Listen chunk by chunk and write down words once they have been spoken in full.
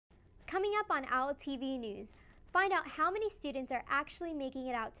Coming up on OWL TV News, find out how many students are actually making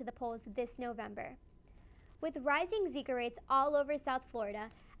it out to the polls this November. With rising Zika rates all over South Florida,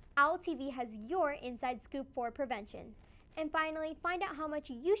 OWL TV has your inside scoop for prevention. And finally, find out how much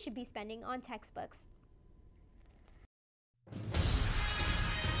you should be spending on textbooks.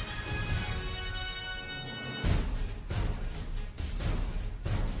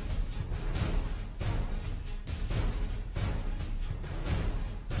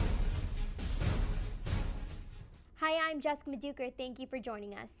 Hi, I'm Jessica Maduker. Thank you for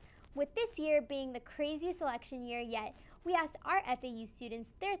joining us. With this year being the craziest election year yet, we asked our FAU students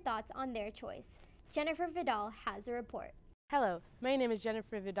their thoughts on their choice. Jennifer Vidal has a report. Hello, my name is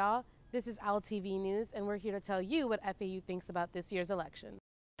Jennifer Vidal. This is OWL TV News, and we're here to tell you what FAU thinks about this year's election.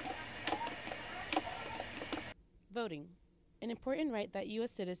 Voting, an important right that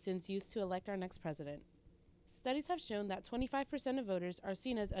U.S. citizens use to elect our next president. Studies have shown that 25% of voters are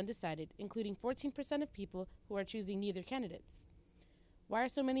seen as undecided, including 14% of people who are choosing neither candidates. Why are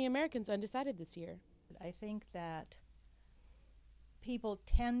so many Americans undecided this year? I think that people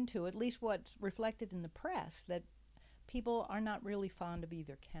tend to, at least what's reflected in the press, that people are not really fond of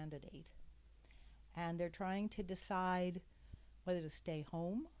either candidate. And they're trying to decide whether to stay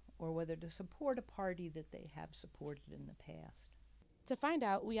home or whether to support a party that they have supported in the past. To find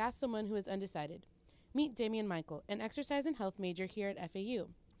out, we asked someone who is undecided. Meet Damian Michael, an exercise and health major here at FAU.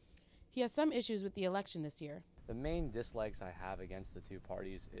 He has some issues with the election this year. The main dislikes I have against the two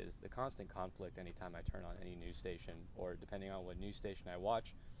parties is the constant conflict anytime I turn on any news station, or depending on what news station I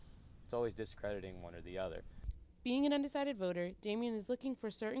watch, it's always discrediting one or the other. Being an undecided voter, Damian is looking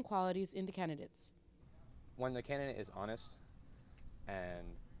for certain qualities in the candidates. When the candidate is honest and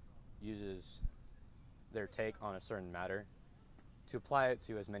uses their take on a certain matter, to apply it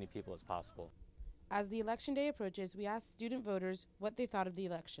to as many people as possible. As the election day approaches, we asked student voters what they thought of the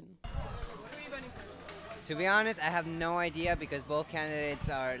election. To be honest, I have no idea because both candidates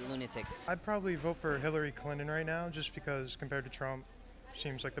are lunatics. I'd probably vote for Hillary Clinton right now just because compared to Trump,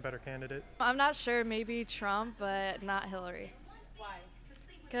 seems like the better candidate. I'm not sure, maybe Trump, but not Hillary. Why?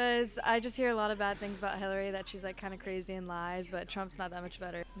 Because I just hear a lot of bad things about Hillary, that she's like kind of crazy and lies, but Trump's not that much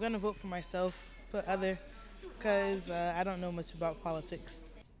better. I'm going to vote for myself, but other, because I don't know much about politics.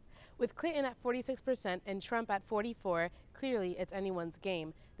 With Clinton at 46% and Trump at 44%, clearly it's anyone's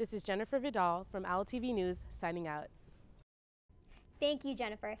game. This is Jennifer Vidal from OWL TV News signing out. Thank you,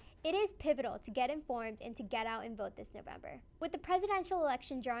 Jennifer. It is pivotal to get informed and to get out and vote this November. With the presidential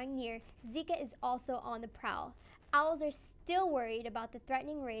election drawing near, Zika is also on the prowl. Owls are still worried about the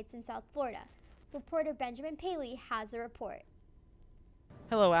threatening rates in South Florida. Reporter Benjamin Paley has a report.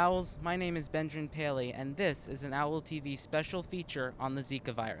 Hello Owls, my name is Benjamin Paley and this is an OWL TV special feature on the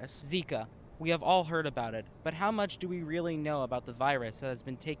Zika virus. Zika. We have all heard about it, but how much do we really know about the virus that has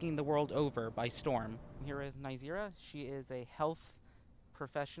been taking the world over by storm? Here is Naizira. She is a health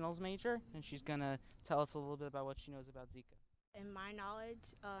professionals major and she's gonna tell us a little bit about what she knows about Zika. In my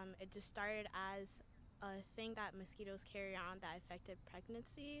knowledge, it just started as a thing that mosquitoes carry on that affected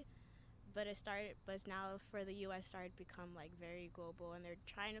pregnancy. But now for the U.S. started to become like very global, and they're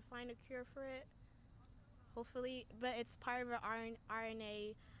trying to find a cure for it, hopefully. But it's part of an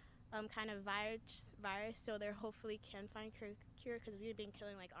RNA kind of virus, so they hopefully can find a cure because we've been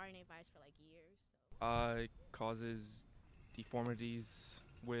killing like RNA virus for like years. It causes deformities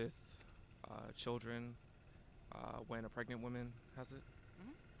with children when a pregnant woman has it.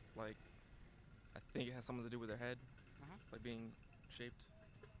 Like, I think it has something to do with their head, like being shaped.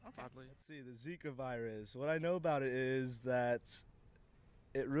 Okay. Let's see, the Zika virus. What I know about it is that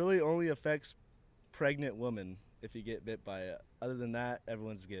it really only affects pregnant women if you get bit by it. Other than that,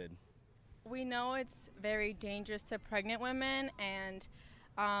 everyone's good. We know it's very dangerous to pregnant women and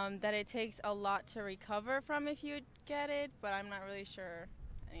that it takes a lot to recover from if you get it, but I'm not really sure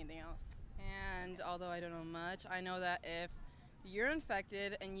anything else. And although I don't know much, I know that if you're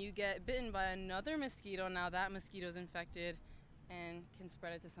infected and you get bitten by another mosquito, now that mosquito's infected and can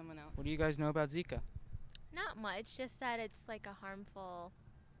spread it to someone else. What do you guys know about Zika? Not much, just that it's like a harmful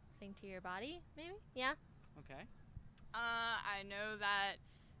thing to your body, maybe? Yeah. Okay. I know that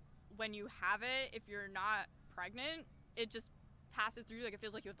when you have it, if you're not pregnant, it just passes through, like it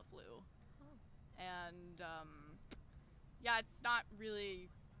feels like you have the flu. Oh. And yeah, it's not really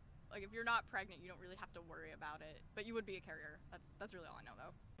Like if you're not pregnant, you don't really have to worry about it, but you would be a carrier. That's really all I know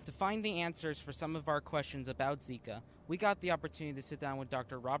though. To find the answers for some of our questions about Zika, we got the opportunity to sit down with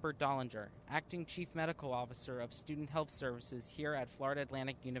Dr. Robert Dollinger, Acting Chief Medical Officer of Student Health Services here at Florida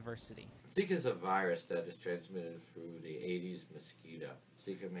Atlantic University. Zika is a virus that is transmitted through the Aedes mosquito.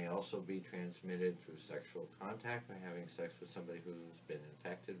 Zika may also be transmitted through sexual contact by having sex with somebody who's been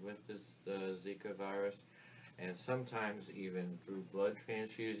infected with the Zika virus, and sometimes even through blood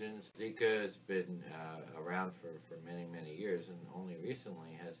transfusions. Zika has been around for many, many years, and only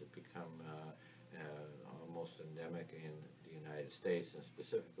recently has it become almost endemic in the United States, and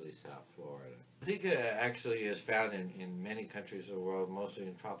specifically South Florida. Zika actually is found in many countries of the world, mostly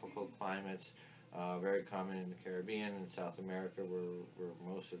in tropical climates, very common in the Caribbean and South America, where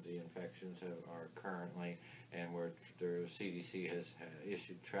most of the infections are currently, and where the CDC has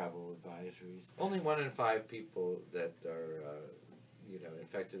issued travel advisories. Only 1 in 5 people that are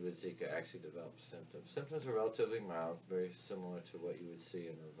infected with Zika actually develop symptoms. Symptoms are relatively mild, very similar to what you would see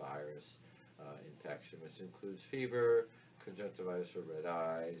in a virus infection, which includes fever, conjunctivitis or red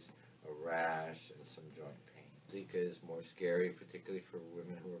eyes, a rash, and some joint pain. Zika is more scary, particularly for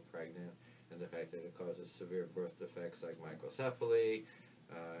women who are pregnant, and the fact that it causes severe birth defects like microcephaly,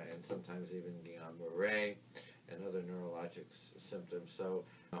 and sometimes even Guillain-Barré and other neurologic symptoms. So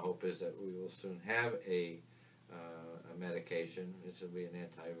the hope is that we will soon have a medication. This will be an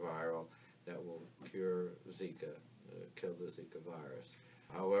antiviral that will cure Zika, kill the Zika virus.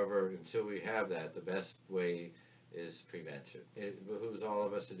 However, until we have that, the best way is prevention. It behooves all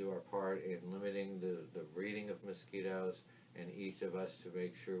of us to do our part in limiting the breeding of mosquitoes, and each of us to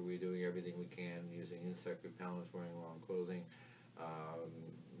make sure we're doing everything we can, using insect repellents, wearing long clothing,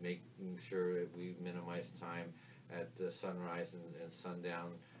 making sure that we minimize time at the sunrise and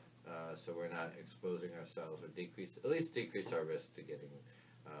sundown, so we're not exposing ourselves, or at least decrease our risk to getting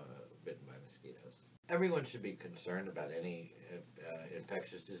bitten by mosquitoes. Everyone should be concerned about any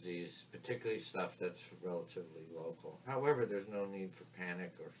infectious disease, particularly stuff that's relatively local. However, there's no need for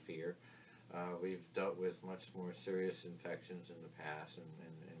panic or fear. We've dealt with much more serious infections in the past, and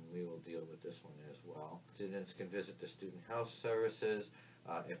we will deal with this one as well. Students can visit the Student Health Services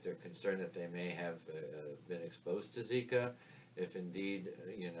if they're concerned that they may have been exposed to Zika. If indeed,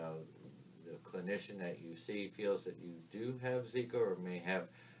 the clinician that you see feels that you do have Zika or may have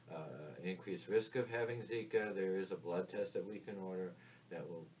an increased risk of having Zika, there is a blood test that we can order that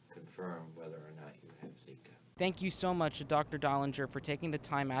will confirm whether or not you have Zika. Thank you so much to Dr. Dollinger for taking the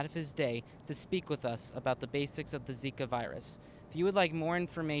time out of his day to speak with us about the basics of the Zika virus. If you would like more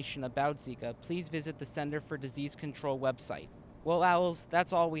information about Zika, please visit the Center for Disease Control website. Well, Owls,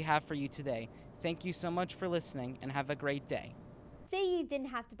 that's all we have for you today. Thank you so much for listening, and have a great day. Say you didn't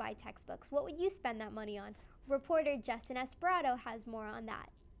have to buy textbooks. What would you spend that money on? Reporter Justin Esperado has more on that.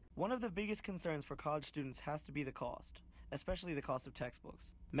 One of the biggest concerns for college students has to be the cost, especially the cost of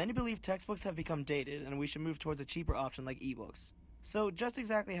textbooks. Many believe textbooks have become dated and we should move towards a cheaper option like ebooks. So just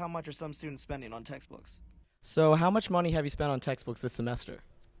exactly how much are some students spending on textbooks? So how much money have you spent on textbooks this semester?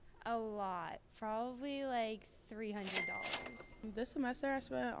 A lot. Probably like $300. This semester I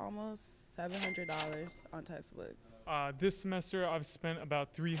spent almost $700 on textbooks. This semester I've spent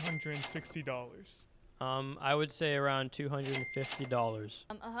about $360. I would say around $250.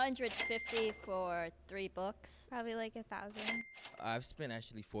 $150 for 3 books. Probably like 1,000. I've spent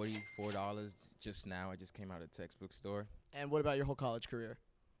actually $44 just now. I just came out of the textbook store. And what about your whole college career?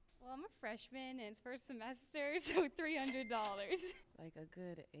 Well, I'm a freshman and it's first semester, so $300. Like a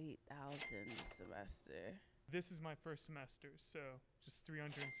good 8,000 semester. This is my first semester, so just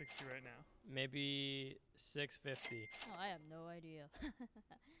 $360 right now. Maybe $650. Oh, I have no idea.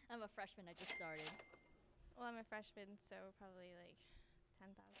 I'm a freshman. I just started. Well, I'm a freshman, so probably like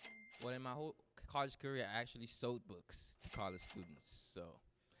 10,000. Well, in my whole college career, I actually sold books to college students, so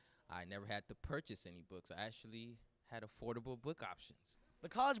I never had to purchase any books. I actually had affordable book options. The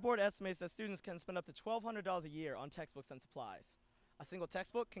College Board estimates that students can spend up to $1,200 a year on textbooks and supplies. A single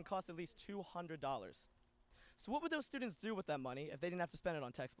textbook can cost at least $200. So what would those students do with that money if they didn't have to spend it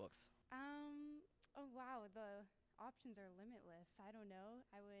on textbooks? Oh wow, the options are limitless. I don't know.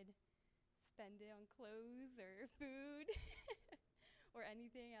 I would spend it on clothes or food or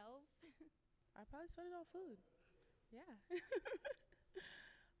anything else. I'd probably spend it on food. Yeah.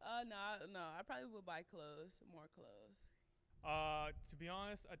 No, I probably would buy more clothes. To be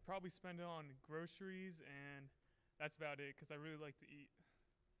honest, I'd probably spend it on groceries, and that's about it, because I really like to eat.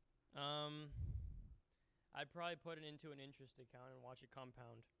 I'd probably put it into an interest account and watch it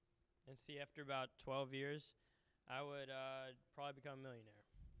compound, and see after about 12 years, I would probably become a millionaire.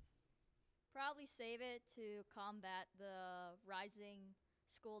 Probably save it to combat the rising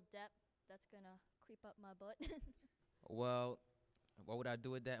school debt that's gonna creep up my butt. Well, what would I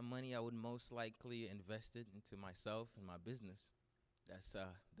do with that money? I would most likely invest it into myself and my business. That's the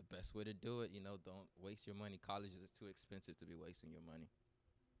best way to do it. You know, don't waste your money. College is too expensive to be wasting your money.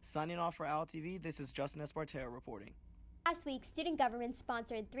 Signing off for OWL TV, this is Justin Espartero reporting. Last week, student government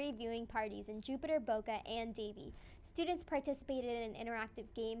sponsored 3 viewing parties in Jupiter, Boca, and Davie. Students participated in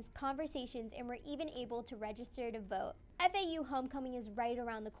interactive games, conversations, and were even able to register to vote. FAU Homecoming is right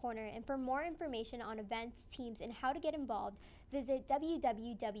around the corner, and for more information on events, teams, and how to get involved, visit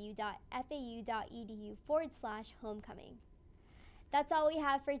www.fau.edu/homecoming. That's all we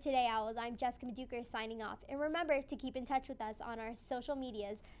have for today, Owls. I'm Jessica Maduker signing off, and remember to keep in touch with us on our social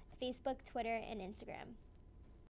medias, Facebook, Twitter, and Instagram.